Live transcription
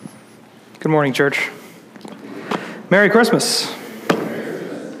Good morning, church. Merry Christmas.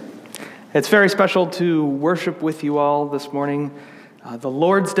 It's very special to worship with you all this morning, the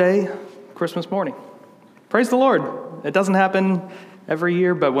Lord's Day, Christmas morning. Praise the Lord. It doesn't happen every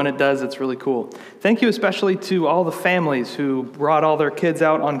year, but when it does, it's really cool. Thank you especially to all the families who brought all their kids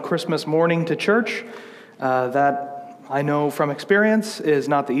out on Christmas morning to church. That I know from experience is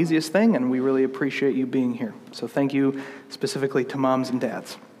not the easiest thing, and we really appreciate you being here. So thank you specifically to moms and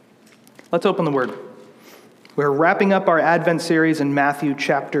dads. Let's open the Word. We're wrapping up our Advent series in Matthew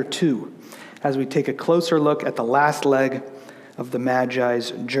chapter 2 as we take a closer look at the last leg of the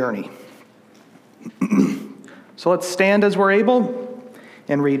Magi's journey. So let's stand as we're able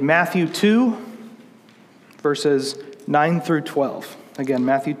and read Matthew 2, verses 9 through 12. Again,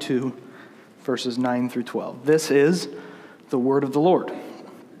 Matthew 2, verses 9 through 12. This is the word of the Lord.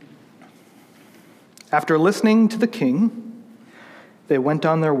 After listening to the king, they went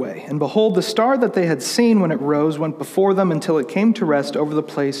on their way, and behold, the star that they had seen when it rose went before them until it came to rest over the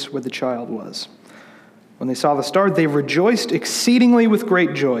place where the child was. When they saw the star, they rejoiced exceedingly with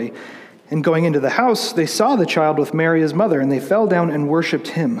great joy. And going into the house, they saw the child with Mary his mother, and they fell down and worshipped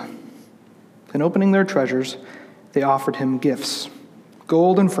him. And opening their treasures, they offered him gifts,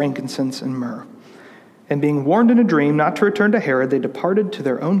 gold and frankincense and myrrh. And being warned in a dream not to return to Herod, they departed to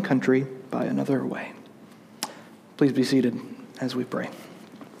their own country by another way. Please be seated as we pray.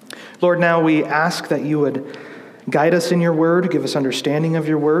 Lord, now we ask that you would guide us in your word, give us understanding of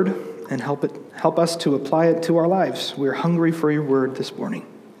your word, and help us to apply it to our lives. We're hungry for your word this morning.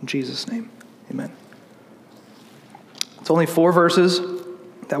 In Jesus' name, amen. It's only 4 verses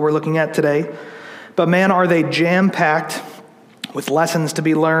that we're looking at today, but man, are they jam-packed with lessons to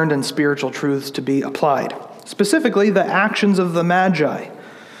be learned and spiritual truths to be applied. Specifically, the actions of the Magi.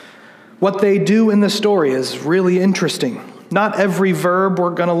 What they do in the story is really interesting. Not every verb we're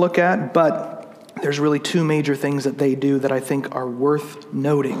going to look at, but there's really 2 major things that they do that I think are worth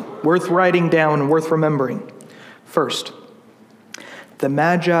noting, worth writing down, and worth remembering. First, the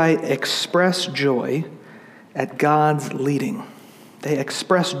Magi express joy at God's leading. They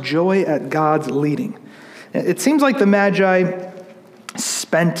express joy at God's leading. It seems like the Magi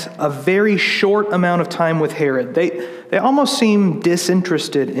spent a very short amount of time with Herod. They almost seem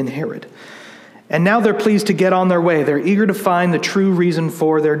disinterested in Herod. And now they're pleased to get on their way. They're eager to find the true reason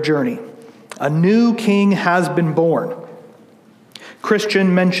for their journey. A new king has been born.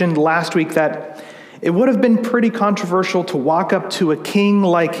 Christian mentioned last week that it would have been pretty controversial to walk up to a king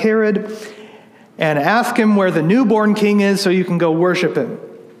like Herod and ask him where the newborn king is so you can go worship him.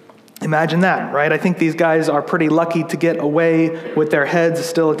 Imagine that, right? I think these guys are pretty lucky to get away with their heads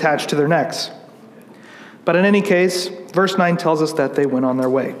still attached to their necks. But in any case, verse 9 tells us that they went on their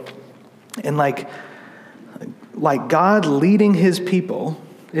way. And like God leading his people,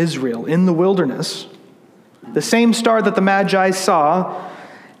 Israel, in the wilderness, the same star that the Magi saw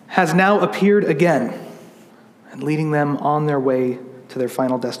has now appeared again and leading them on their way to their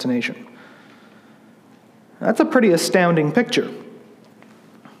final destination. That's a pretty astounding picture.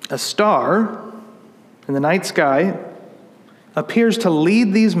 A star in the night sky appears to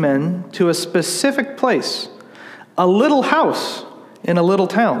lead these men to a specific place, a little house in a little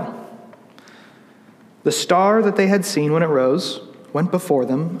town. The star that they had seen when it rose went before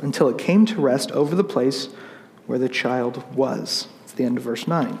them until it came to rest over the place where the child was. It's the end of verse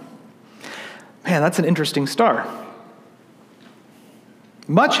 9. Man, that's an interesting star.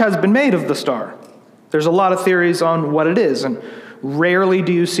 Much has been made of the star. There's a lot of theories on what it is, and rarely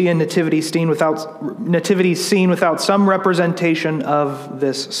do you see a nativity scene without some representation of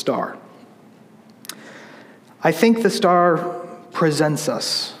this star. I think the star presents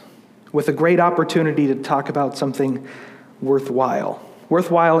us with a great opportunity to talk about something worthwhile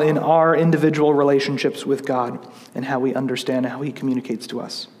in our individual relationships with God and how we understand how he communicates to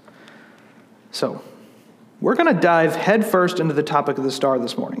us. So, we're going to dive headfirst into the topic of the star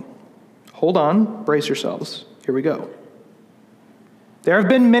this morning. Hold on, brace yourselves. Here we go. There have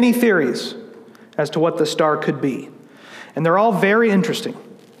been many theories as to what the star could be, and they're all very interesting.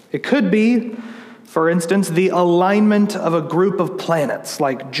 It could be, for instance, the alignment of a group of planets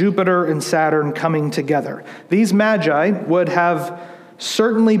like Jupiter and Saturn coming together. These Magi would have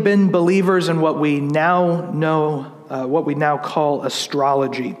certainly been believers in what we now know, what we now call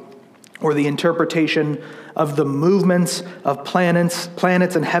astrology, or the interpretation of the movements of planets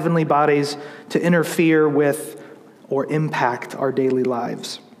and heavenly bodies to interfere with or impact our daily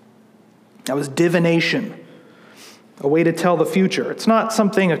lives. That was divination, a way to tell the future. It's not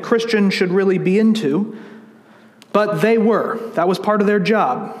something a Christian should really be into, but they were. That was part of their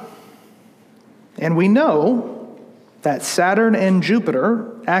job. And we know that Saturn and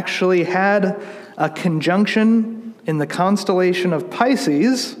Jupiter actually had a conjunction in the constellation of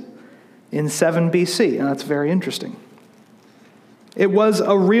Pisces in 7 BC, and that's very interesting. It was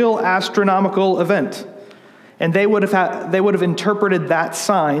a real astronomical event, and they would have interpreted that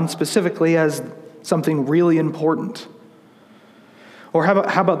sign specifically as something really important. Or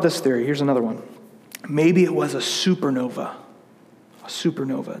how about this theory? Here's another one. Maybe it was a supernova. A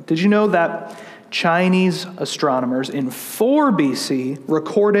supernova. Did you know that Chinese astronomers in 4 BC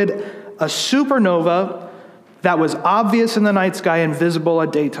recorded a supernova that was obvious in the night sky and visible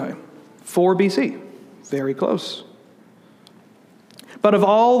at daytime? 4 BC. Very close. But of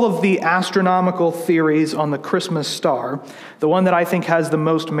all of the astronomical theories on the Christmas star, the one that I think has the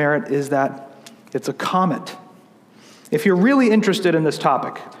most merit is that it's a comet. If you're really interested in this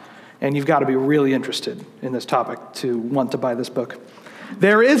topic, and you've got to be really interested in this topic to want to buy this book,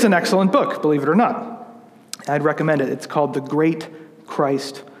 there is an excellent book, believe it or not. I'd recommend it. It's called The Great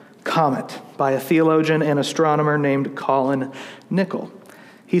Christ Comet by a theologian and astronomer named Colin Nichol.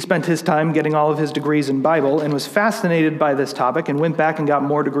 He spent his time getting all of his degrees in Bible and was fascinated by this topic and went back and got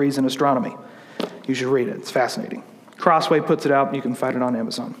more degrees in astronomy. You should read it. It's fascinating. Crossway puts it out. You can find it on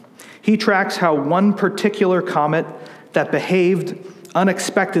Amazon. He tracks how one particular comet that behaved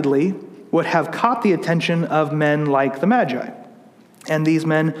unexpectedly would have caught the attention of men like the Magi. And these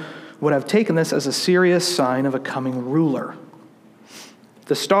men would have taken this as a serious sign of a coming ruler.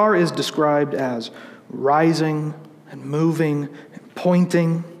 The star is described as rising and moving and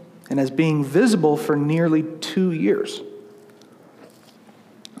pointing and as being visible for nearly 2 years.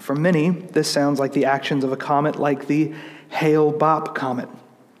 For many, this sounds like the actions of a comet like the Hale-Bopp comet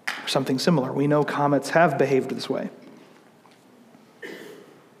or something similar. We know comets have behaved this way.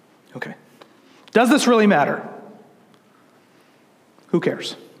 Okay. Does this really matter? Who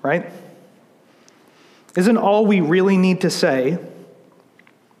cares, right? Isn't all we really need to say,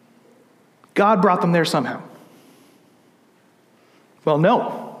 God brought them there somehow? Well,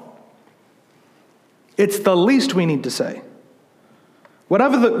 no. It's the least we need to say.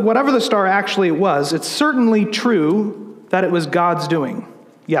 Whatever the star actually was, it's certainly true that it was God's doing.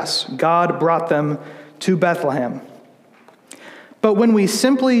 Yes, God brought them to Bethlehem. But when we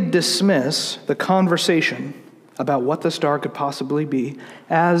simply dismiss the conversation about what the star could possibly be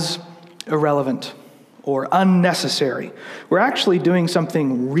as irrelevant or unnecessary, we're actually doing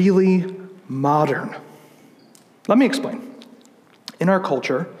something really modern. Let me explain. In our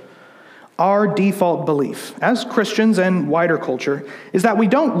culture, our default belief as Christians and wider culture is that we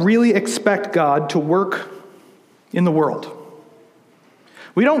don't really expect God to work in the world.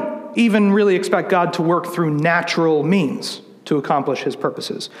 We don't even really expect God to work through natural means to accomplish his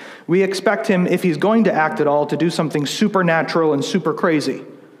purposes. We expect him, if he's going to act at all, to do something supernatural and super crazy,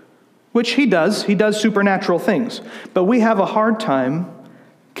 which he does. He does supernatural things. But we have a hard time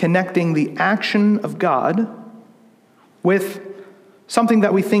connecting the action of God with something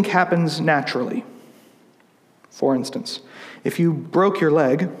that we think happens naturally. For instance, if you broke your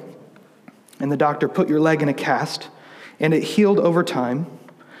leg and the doctor put your leg in a cast and it healed over time,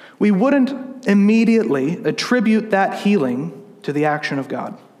 we wouldn't immediately attribute that healing to the action of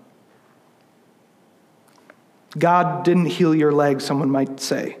God. God didn't heal your leg, someone might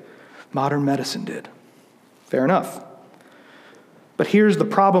say. Modern medicine did. Fair enough. But here's the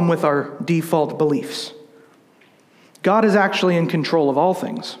problem with our default beliefs. God is actually in control of all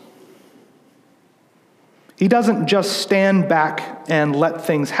things. He doesn't just stand back and let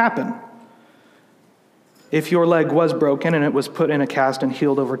things happen. If your leg was broken and it was put in a cast and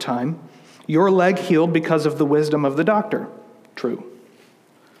healed over time, your leg healed because of the wisdom of the doctor. True.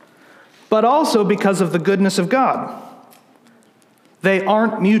 But also because of the goodness of God. They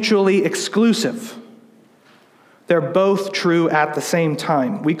aren't mutually exclusive. They're both true at the same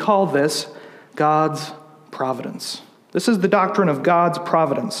time. We call this God's providence. This is the doctrine of God's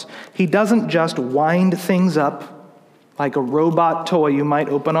providence. He doesn't just wind things up like a robot toy you might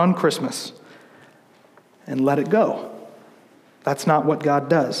open on Christmas and let it go. That's not what God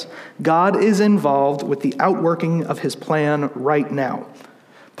does. God is involved with the outworking of his plan right now.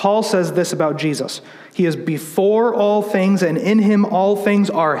 Paul says this about Jesus. He is before all things, and in him all things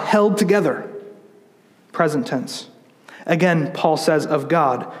are held together. Present tense. Again, Paul says of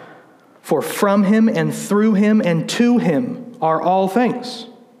God, for from him and through him and to him are all things.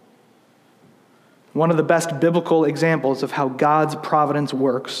 One of the best biblical examples of how God's providence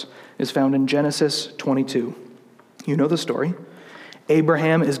works is found in Genesis 22. You know the story.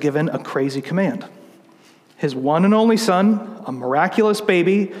 Abraham is given a crazy command. His one and only son, a miraculous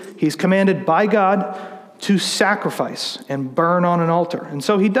baby, he's commanded by God to sacrifice and burn on an altar. And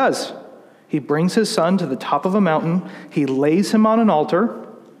so he does. He brings his son to the top of a mountain. He lays him on an altar.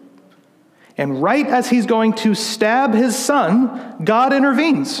 And right as he's going to stab his son, God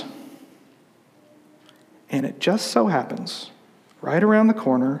intervenes. And it just so happens, right around the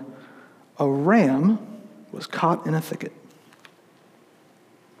corner, a ram was caught in a thicket.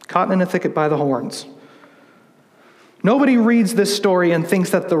 Caught in a thicket by the horns. Nobody reads this story and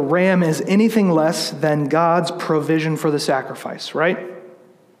thinks that the ram is anything less than God's provision for the sacrifice, right?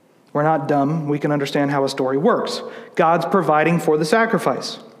 We're not dumb. We can understand how a story works. God's providing for the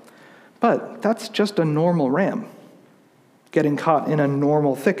sacrifice. But that's just a normal ram getting caught in a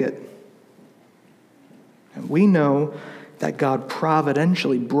normal thicket. And we know that God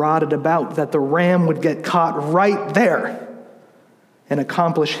providentially brought it about that the ram would get caught right there and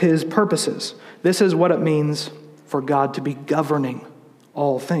accomplish his purposes. This is what it means for God to be governing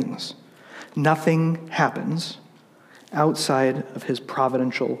all things. Nothing happens outside of his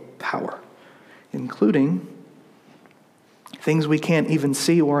providential power, including things we can't even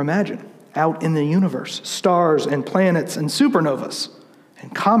see or imagine out in the universe, stars and planets and supernovas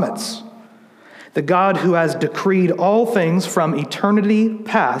and comets. The God who has decreed all things from eternity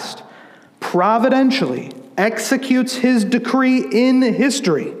past providentially executes his decree in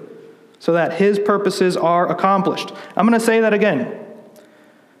history so that his purposes are accomplished. I'm going to say that again.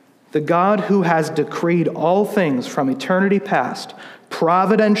 The God who has decreed all things from eternity past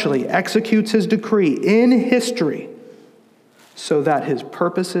providentially executes his decree in history so that his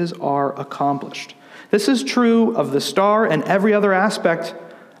purposes are accomplished. This is true of the star and every other aspect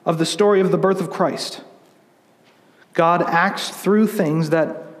of the story of the birth of Christ. God acts through things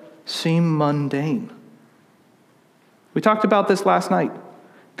that seem mundane. We talked about this last night.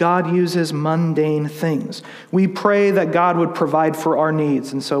 God uses mundane things. We pray that God would provide for our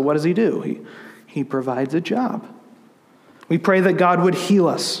needs, and so what does he do? He provides a job. We pray that God would heal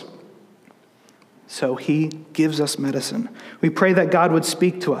us, so he gives us medicine. We pray that God would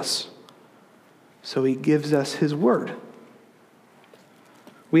speak to us, so he gives us his word.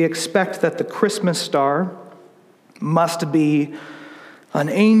 We expect that the Christmas star must be an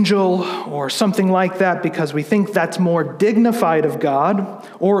angel or something like that because we think that's more dignified of God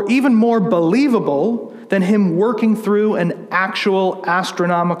or even more believable than him working through an actual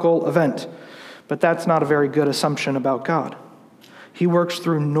astronomical event. But that's not a very good assumption about God. He works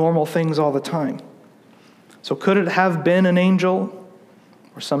through normal things all the time. So could it have been an angel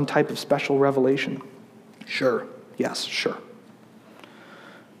or some type of special revelation? Sure. Yes, sure.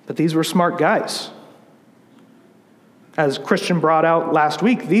 But these were smart guys. As Christian brought out last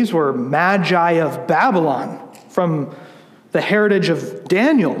week, these were magi of Babylon from the heritage of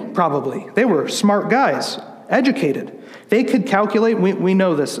Daniel, probably. They were smart guys, educated. They could calculate, we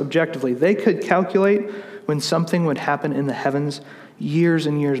know this objectively, they could calculate when something would happen in the heavens years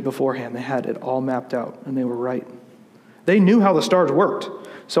and years beforehand. They had it all mapped out, and they were right. They knew how the stars worked.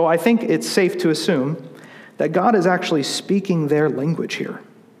 So I think it's safe to assume that God is actually speaking their language here.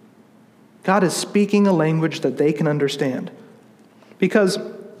 God is speaking a language that they can understand. Because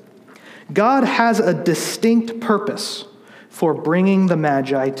God has a distinct purpose for bringing the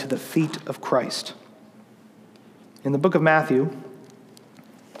Magi to the feet of Christ. In the book of Matthew,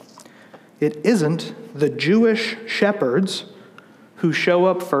 it isn't the Jewish shepherds who show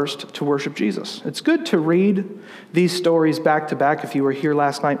up first to worship Jesus. It's good to read these stories back to back if you were here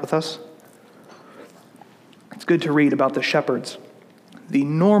last night with us. It's good to read about the shepherds, the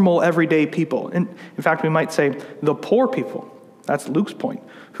normal, everyday people. In fact, we might say the poor people, that's Luke's point,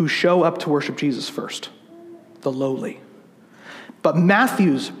 who show up to worship Jesus first, the lowly. But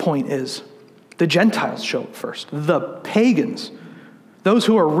Matthew's point is the Gentiles show up first. The pagans, those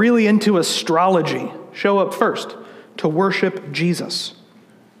who are really into astrology, show up first to worship Jesus.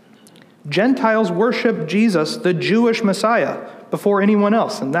 Gentiles worship Jesus, the Jewish Messiah, before anyone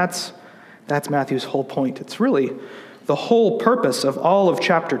else, and that's Matthew's whole point. It's really the whole purpose of all of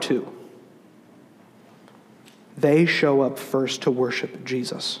chapter 2. They show up first to worship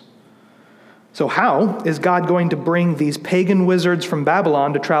Jesus. So how is God going to bring these pagan wizards from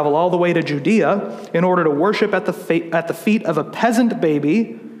Babylon to travel all the way to Judea in order to worship at the feet of a peasant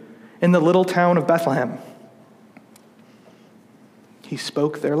baby in the little town of Bethlehem? He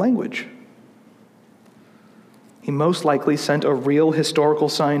spoke their language. He most likely sent a real historical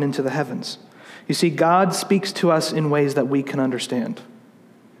sign into the heavens. You see, God speaks to us in ways that we can understand.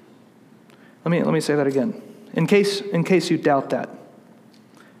 Let me say that again. In case you doubt that.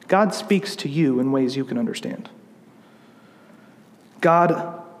 God speaks to you in ways you can understand.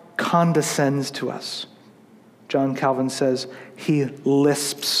 God condescends to us. John Calvin says he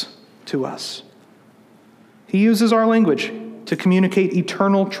lisps to us. He uses our language to communicate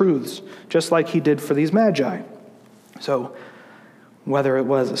eternal truths, just like he did for these magi. So, whether it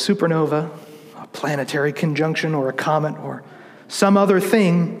was a supernova, planetary conjunction or a comet or some other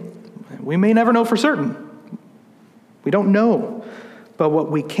thing, we may never know for certain. We don't know. But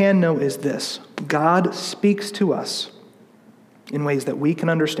what we can know is this: God speaks to us in ways that we can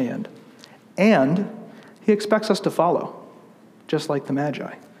understand, and he expects us to follow, just like the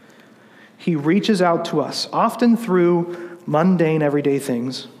Magi. He reaches out to us, often through mundane, everyday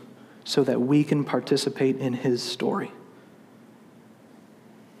things, so that we can participate in his story.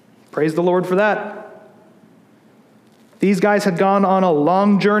 Praise the Lord for that. These guys had gone on a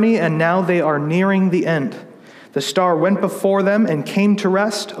long journey, and now they are nearing the end. The star went before them and came to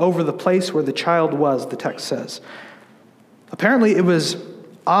rest over the place where the child was, the text says. Apparently, it was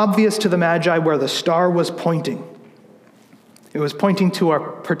obvious to the Magi where the star was pointing. It was pointing to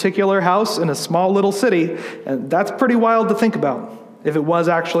a particular house in a small little city, and that's pretty wild to think about, if it was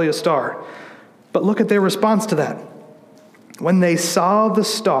actually a star. But look at their response to that. When they saw the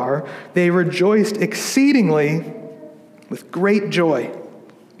star, they rejoiced exceedingly with great joy.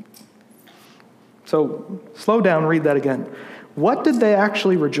 So, slow down, read that again. What did they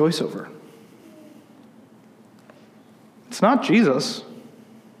actually rejoice over? It's not Jesus,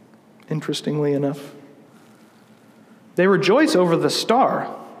 interestingly enough. They rejoice over the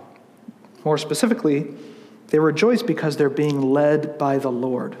star. More specifically, they rejoice because they're being led by the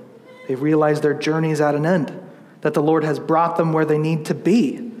Lord. They realize their journey is at an end, that the Lord has brought them where they need to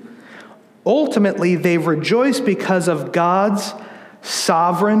be. Ultimately, they rejoice because of God's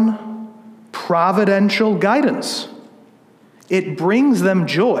sovereign, providential guidance. It brings them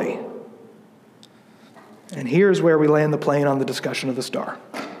joy. And here's where we land the plane on the discussion of the star.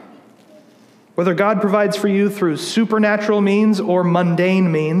 Whether God provides for you through supernatural means or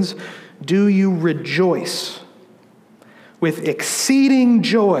mundane means, do you rejoice with exceeding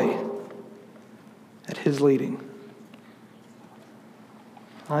joy at his leading?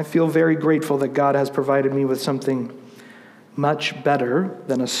 I feel very grateful that God has provided me with something much better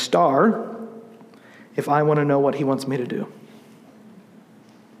than a star if I want to know what he wants me to do.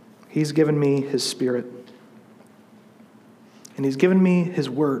 He's given me his Spirit, and he's given me his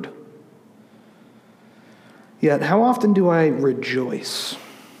word. Yet, how often do I rejoice?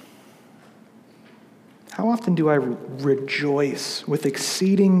 How often do I rejoice with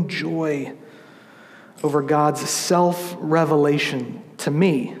exceeding joy over God's self-revelation to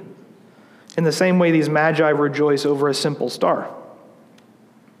me, in the same way these Magi rejoice over a simple star?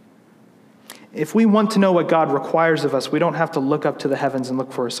 If we want to know what God requires of us, we don't have to look up to the heavens and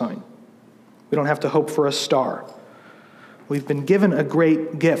look for a sign. We don't have to hope for a star. We've been given a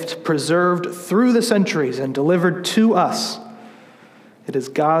great gift, preserved through the centuries and delivered to us. It is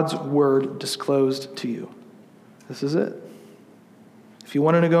God's word disclosed to you. This is it. If you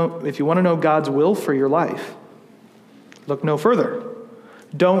want to know God's will for your life, look no further.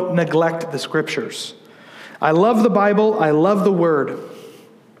 Don't neglect the scriptures. I love the Bible. I love the word.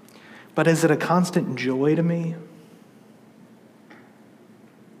 But is it a constant joy to me?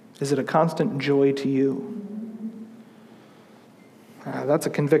 Is it a constant joy to you? That's a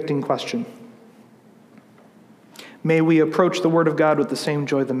convicting question. May we approach the Word of God with the same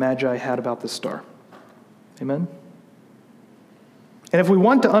joy the Magi had about this star. Amen? And if we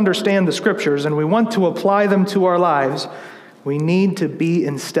want to understand the Scriptures and we want to apply them to our lives, we need to be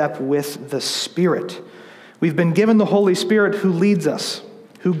in step with the Spirit. We've been given the Holy Spirit who leads us,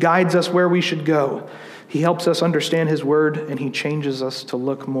 who guides us where we should go. He helps us understand his word, and he changes us to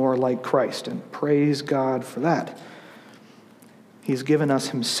look more like Christ. And praise God for that. He's given us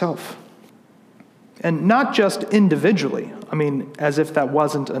himself. And not just individually. As if that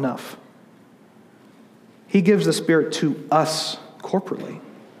wasn't enough. He gives the Spirit to us corporately,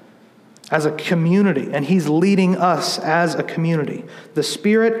 as a community, and he's leading us as a community. The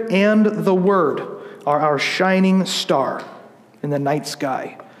Spirit and the Word are our shining star in the night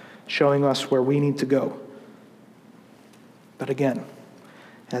sky, showing us where we need to go. But again,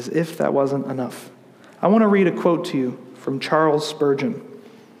 as if that wasn't enough, I want to read a quote to you from Charles Spurgeon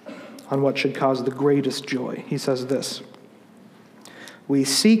on what should cause the greatest joy. He says this: "We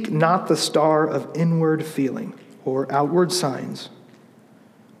seek not the star of inward feeling or outward signs,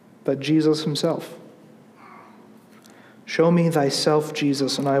 but Jesus himself. Show me thyself,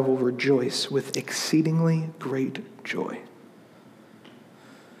 Jesus, and I will rejoice with exceedingly great joy."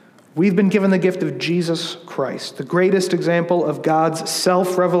 We've been given the gift of Jesus Christ, the greatest example of God's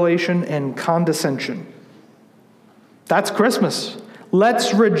self-revelation and condescension. That's Christmas.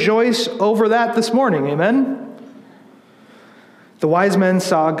 Let's rejoice over that this morning, amen? The wise men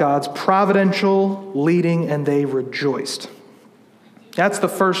saw God's providential leading and they rejoiced. That's the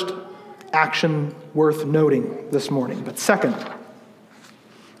first action worth noting this morning. But second,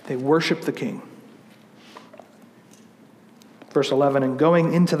 they worshiped the King. Verse 11, and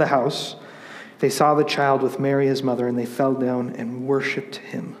going into the house, they saw the child with Mary his mother, and they fell down and worshipped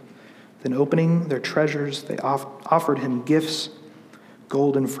him. Then opening their treasures, they offered him gifts,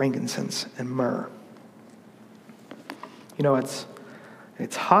 gold and frankincense and myrrh. You know, it's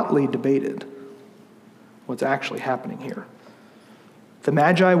hotly debated what's actually happening here. The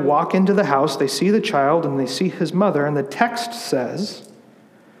Magi walk into the house, they see the child, and they see his mother, and the text says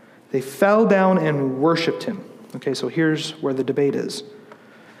they fell down and worshipped him. Okay, so here's where the debate is.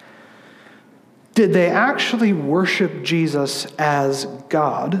 Did they actually worship Jesus as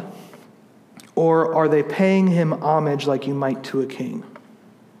God, or are they paying him homage like you might to a king?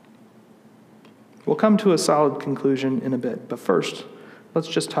 We'll come to a solid conclusion in a bit, but first, let's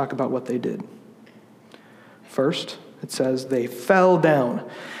just talk about what they did. First, it says they fell down.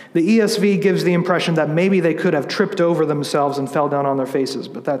 The ESV gives the impression that maybe they could have tripped over themselves and fell down on their faces,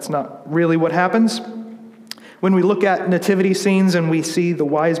 but that's not really what happens. When we look at nativity scenes and we see the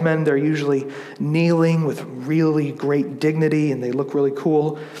wise men, they're usually kneeling with really great dignity and they look really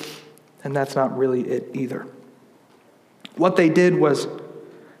cool, and that's not really it either. What they did was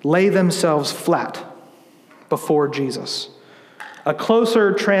lay themselves flat before Jesus. A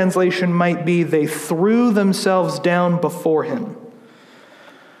closer translation might be they threw themselves down before him.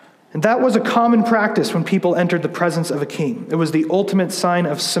 And that was a common practice when people entered the presence of a king. It was the ultimate sign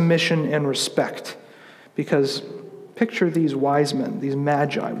of submission and respect. Because picture these wise men, these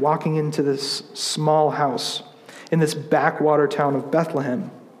magi, walking into this small house in this backwater town of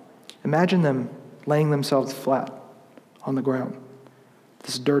Bethlehem. Imagine them laying themselves flat on the ground,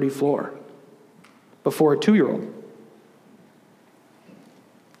 this dirty floor, before a 2-year-old.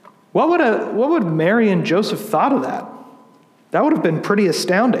 What would Mary and Joseph thought of that? That would have been pretty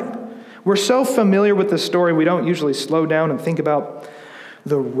astounding. We're so familiar with this story, we don't usually slow down and think about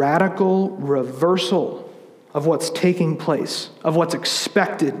the radical reversal of what's taking place, of what's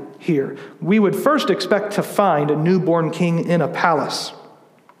expected here. We would first expect to find a newborn king in a palace,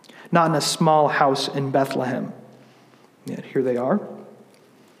 not in a small house in Bethlehem. Yet here they are.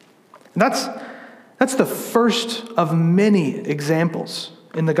 And that's the first of many examples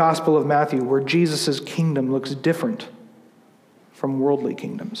in the Gospel of Matthew where Jesus' kingdom looks different from worldly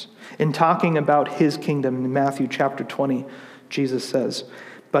kingdoms. In talking about his kingdom in Matthew chapter 20, Jesus says,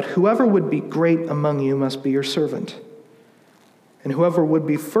 "But whoever would be great among you must be your servant, and whoever would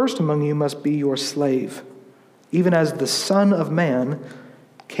be first among you must be your slave, even as the Son of Man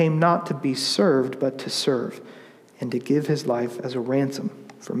came not to be served, but to serve, and to give his life as a ransom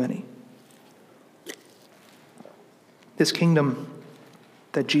for many." This kingdom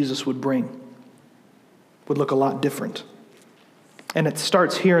that Jesus would bring would look a lot different. And it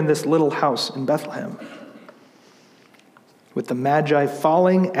starts here in this little house in Bethlehem, with the Magi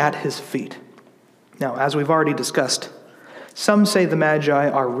falling at his feet. Now, as we've already discussed, some say the Magi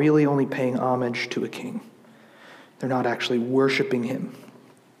are really only paying homage to a king. They're not actually worshiping him.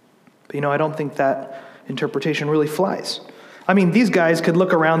 But I don't think that interpretation really flies. I mean, these guys could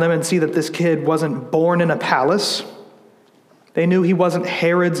look around them and see that this kid wasn't born in a palace. They knew he wasn't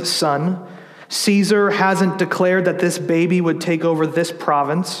Herod's son. Caesar hasn't declared that this baby would take over this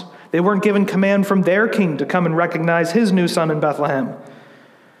province. They weren't given command from their king to come and recognize his new son in Bethlehem.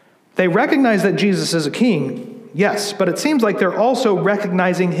 They recognize that Jesus is a king, yes, but it seems like they're also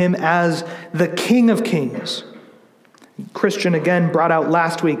recognizing him as the King of Kings. Christian again brought out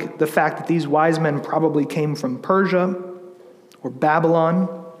last week the fact that these wise men probably came from Persia or Babylon,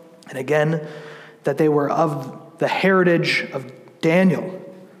 and again, that they were of the heritage of Daniel.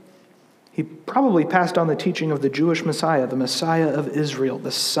 He probably passed on the teaching of the Jewish Messiah, the Messiah of Israel,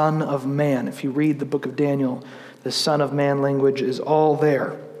 the Son of Man. If you read the book of Daniel, the Son of Man language is all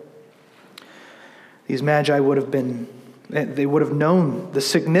there. These Magi would have known the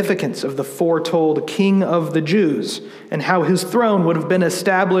significance of the foretold King of the Jews and how his throne would have been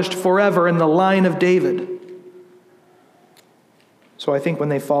established forever in the line of David. So I think when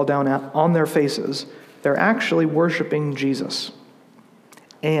they fall down on their faces, they're actually worshiping Jesus,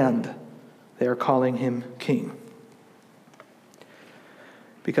 and they are calling him king.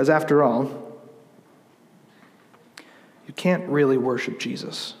 Because after all, you can't really worship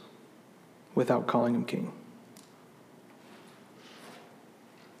Jesus without calling him king.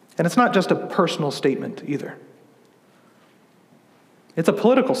 And it's not just a personal statement either. It's a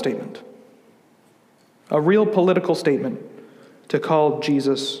political statement. A real political statement to call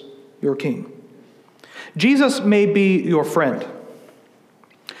Jesus your king. Jesus may be your friend.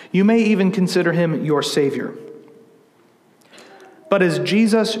 You may even consider him your Savior. But is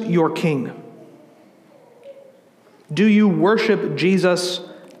Jesus your King? Do you worship Jesus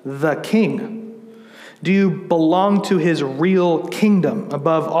the King? Do you belong to his real kingdom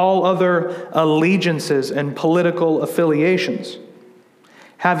above all other allegiances and political affiliations?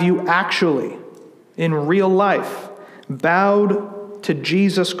 Have you actually, in real life, bowed to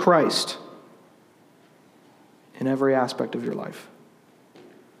Jesus Christ in every aspect of your life?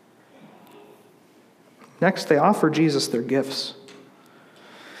 Next, they offer Jesus their gifts.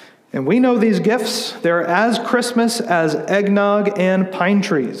 And we know these gifts, they're as Christmas as eggnog and pine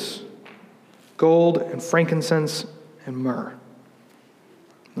trees, gold and frankincense and myrrh.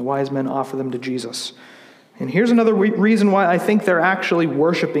 The wise men offer them to Jesus. And here's another reason why I think they're actually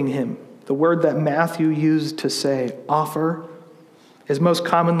worshiping him. The word that Matthew used to say offer is most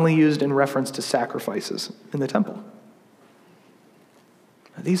commonly used in reference to sacrifices in the temple.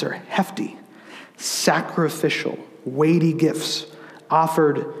 Now, these are hefty, sacrificial, weighty gifts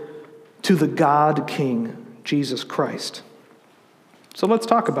offered to the God King, Jesus Christ. So let's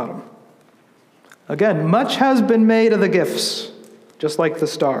talk about them. Again, much has been made of the gifts, just like the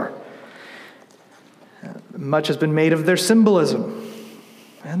star. Much has been made of their symbolism,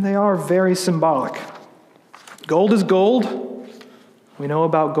 and they are very symbolic. Gold is gold. We know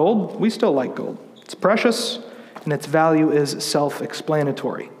about gold. We still like gold. It's precious, and its value is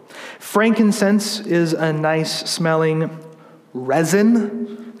self-explanatory. Frankincense is a nice-smelling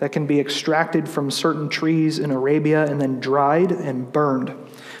resin that can be extracted from certain trees in Arabia and then dried and burned.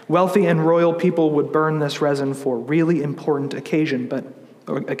 Wealthy and royal people would burn this resin for really important occasions,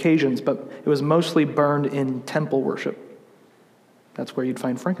 but it was mostly burned in temple worship. That's where you'd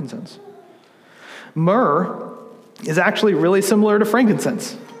find frankincense. Myrrh is actually really similar to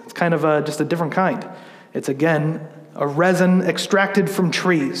frankincense. It's kind of just a different kind. It's, again, a resin extracted from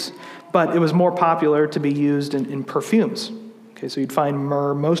trees, but it was more popular to be used in perfumes. Okay, so you'd find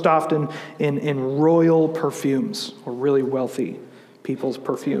myrrh most often in royal perfumes or really wealthy people's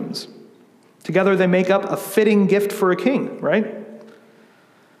perfumes. Together they make up a fitting gift for a king, right?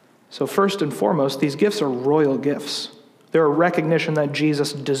 So first and foremost, these gifts are royal gifts. They're a recognition that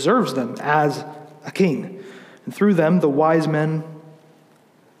Jesus deserves them as a king. And through them, the wise men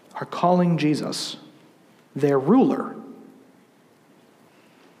are calling Jesus their ruler.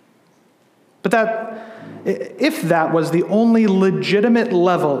 But if that was the only legitimate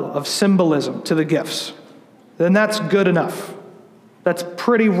level of symbolism to the gifts, then that's good enough. That's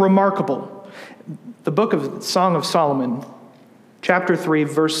pretty remarkable. The book of Song of Solomon, chapter 3,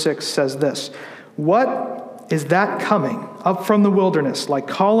 verse 6 says this: "What is that coming up from the wilderness like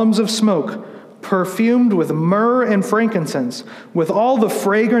columns of smoke, perfumed with myrrh and frankincense, with all the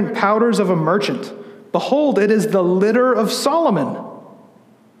fragrant powders of a merchant? Behold, it is the litter of Solomon."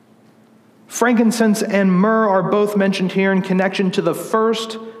 Frankincense and myrrh are both mentioned here in connection to the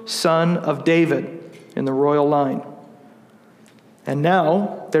first son of David in the royal line. And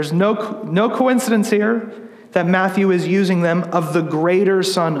now, there's no coincidence here that Matthew is using them of the greater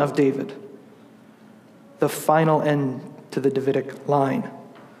son of David, the final end to the Davidic line.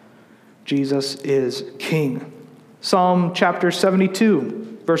 Jesus is king. Psalm chapter 72,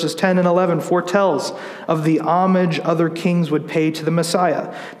 verses 10 and 11 foretells of the homage other kings would pay to the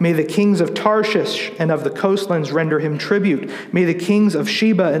Messiah. "May the kings of Tarshish and of the coastlands render him tribute. May the kings of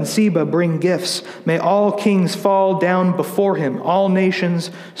Sheba and Seba bring gifts. May all kings fall down before him. All nations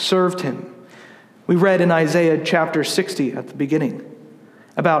served him." We read in Isaiah chapter 60 at the beginning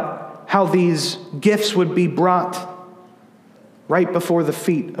about how these gifts would be brought right before the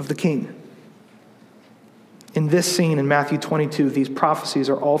feet of the king. In this scene in Matthew 22, these prophecies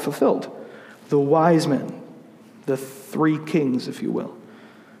are all fulfilled. The wise men, the three kings, if you will,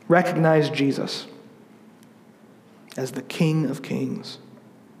 recognize Jesus as the King of Kings.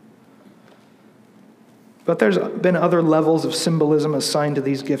 But there's been other levels of symbolism assigned to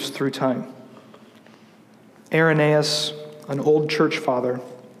these gifts through time. Irenaeus, an old church father,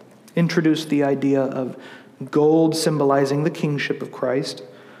 introduced the idea of gold symbolizing the kingship of Christ,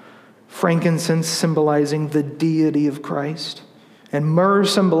 frankincense symbolizing the deity of Christ, and myrrh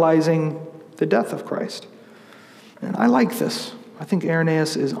symbolizing the death of Christ. And I like this. I think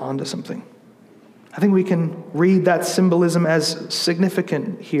Irenaeus is onto something. I think we can read that symbolism as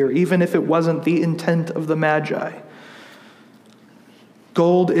significant here, even if it wasn't the intent of the Magi.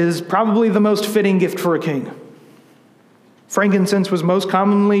 Gold is probably the most fitting gift for a king. Frankincense was most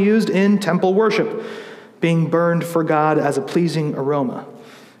commonly used in temple worship, being burned for God as a pleasing aroma.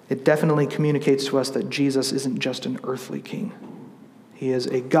 It definitely communicates to us that Jesus isn't just an earthly king. He is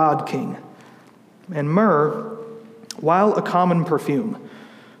a God king. And myrrh, while a common perfume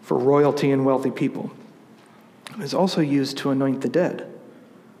for royalty and wealthy people, is also used to anoint the dead.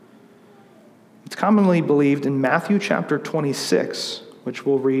 It's commonly believed in Matthew chapter 26, which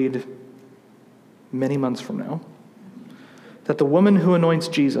we'll read many months from now, that the woman who anoints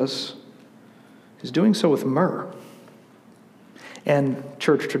Jesus is doing so with myrrh. And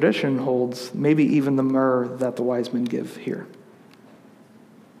church tradition holds maybe even the myrrh that the wise men give here.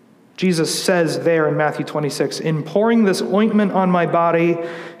 Jesus says there in Matthew 26, "In pouring this ointment on my body,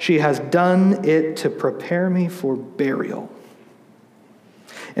 she has done it to prepare me for burial."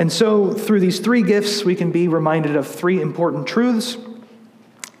 And so through these three gifts, we can be reminded of three important truths,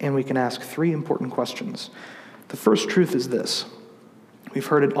 and we can ask three important questions. The first truth is this. We've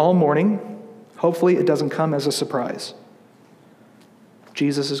heard it all morning. Hopefully it doesn't come as a surprise.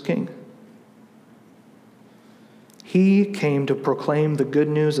 Jesus is King. He came to proclaim the good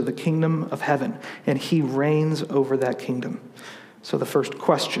news of the kingdom of heaven, and he reigns over that kingdom. So the first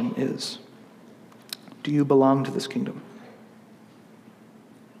question is, do you belong to this kingdom?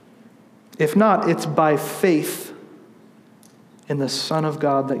 If not, it's by faith in the Son of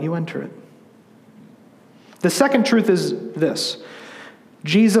God that you enter it. The second truth is this.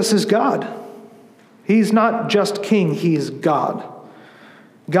 Jesus is God. He's not just king, he's God.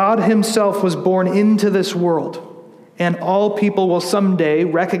 God himself was born into this world, and all people will someday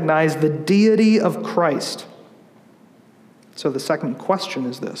recognize the deity of Christ. So the second question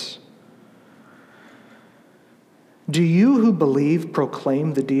is this. Do you who believe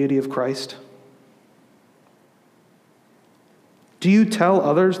proclaim the deity of Christ? Do you tell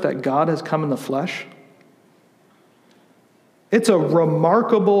others that God has come in the flesh? It's a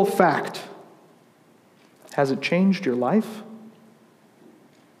remarkable fact. Has it changed your life?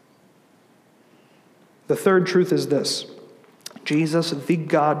 The third truth is this. Jesus, the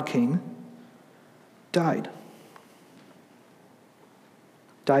God King, died.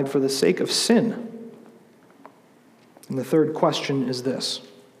 Died for the sake of sin. And the third question is this.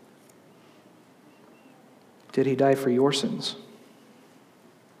 Did he die for your sins?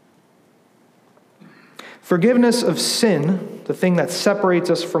 Forgiveness of sin, the thing that separates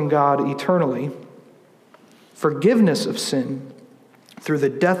us from God eternally, forgiveness of sin through the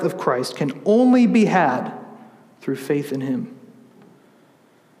death of Christ can only be had through faith in him.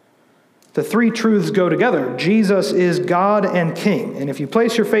 The three truths go together. Jesus is God and King. And if you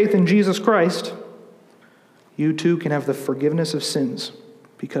place your faith in Jesus Christ, you too can have the forgiveness of sins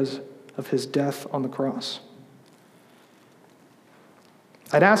because of his death on the cross.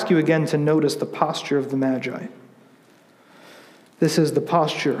 I'd ask you again to notice the posture of the Magi. This is the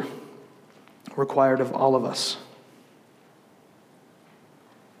posture required of all of us.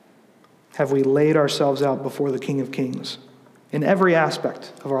 Have we laid ourselves out before the King of Kings in every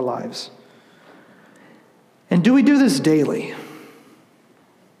aspect of our lives? And do we do this daily?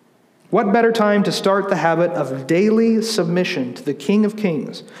 What better time to start the habit of daily submission to the King of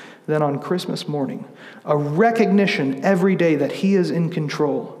Kings than on Christmas morning? A recognition every day that he is in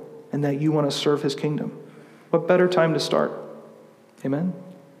control and that you want to serve his kingdom. What better time to start? Amen?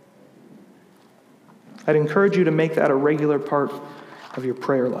 I'd encourage you to make that a regular part of your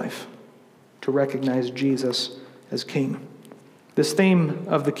prayer life, to recognize Jesus as King. This theme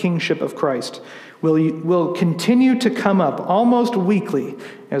of the kingship of Christ will continue to come up almost weekly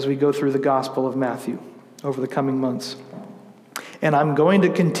as we go through the Gospel of Matthew over the coming months. And I'm going to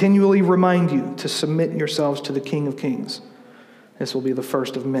continually remind you to submit yourselves to the King of Kings. This will be the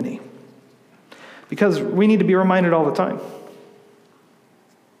first of many. Because we need to be reminded all the time.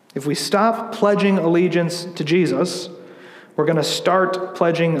 If we stop pledging allegiance to Jesus, we're going to start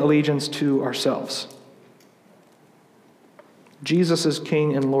pledging allegiance to ourselves. Jesus is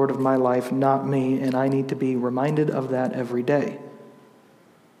King and Lord of my life, not me, and I need to be reminded of that every day.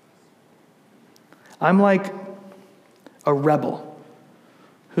 I'm like a rebel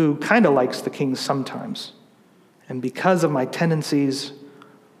who kind of likes the king sometimes. And because of my tendencies,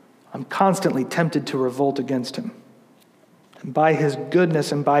 I'm constantly tempted to revolt against him. And by his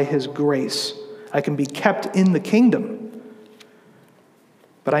goodness and by his grace, I can be kept in the kingdom.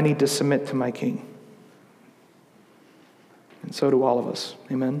 But I need to submit to my king. And so do all of us.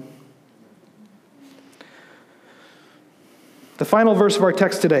 Amen. The final verse of our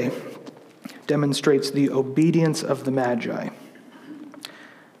text today demonstrates the obedience of the Magi.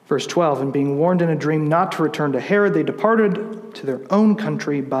 Verse 12, and being warned in a dream not to return to Herod, they departed to their own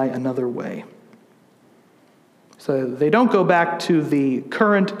country by another way. So they don't go back to the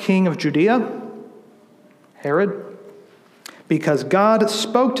current king of Judea, Herod, because God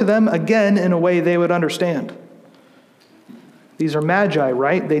spoke to them again in a way they would understand. These are Magi,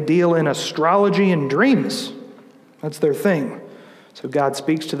 right? They deal in astrology and dreams. That's their thing. So God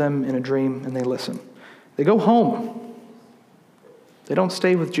speaks to them in a dream and they listen. They go home. They don't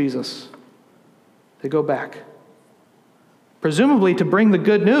stay with Jesus. They go back. Presumably to bring the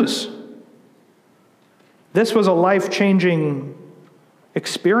good news. This was a life-changing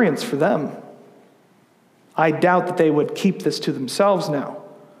experience for them. I doubt that they would keep this to themselves now.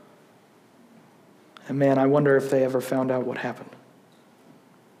 And man, I wonder if they ever found out what happened.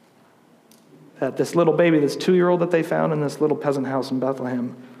 That this little baby, this 2-year-old that they found in this little peasant house in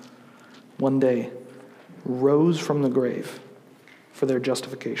Bethlehem, one day rose from the grave for their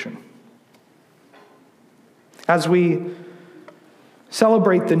justification. As we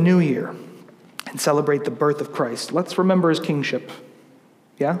celebrate the new year and celebrate the birth of Christ, let's remember his kingship.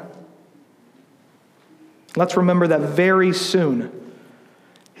 Yeah? Let's remember that very soon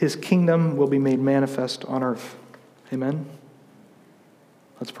his kingdom will be made manifest on earth. Amen?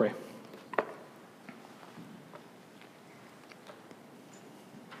 Let's pray.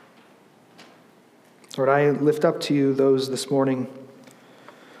 Lord, I lift up to you those this morning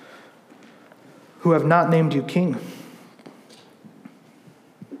who have not named you king.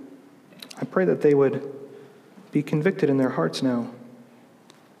 I pray that they would be convicted in their hearts now.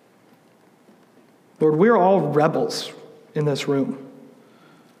 Lord, we're all rebels in this room.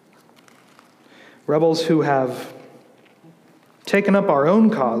 Rebels who have taken up our own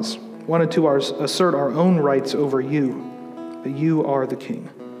cause, wanted to assert our own rights over you, but you are the king.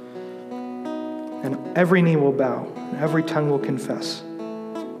 And every knee will bow, and every tongue will confess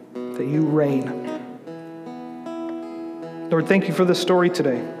that you reign. Lord, thank you for the story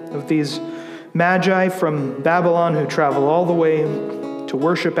today of these magi from Babylon who travel all the way to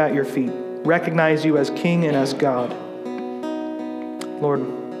worship at your feet, recognize you as King and as God. Lord,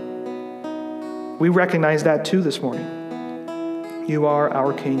 we recognize that too this morning. You are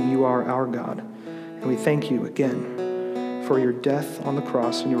our King, you are our God. And we thank you again for your death on the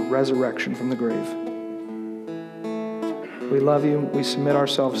cross and your resurrection from the grave. We love you. We submit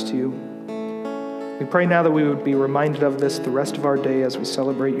ourselves to you. We pray now that we would be reminded of this the rest of our day as we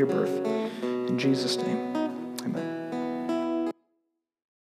celebrate your birth. In Jesus' name.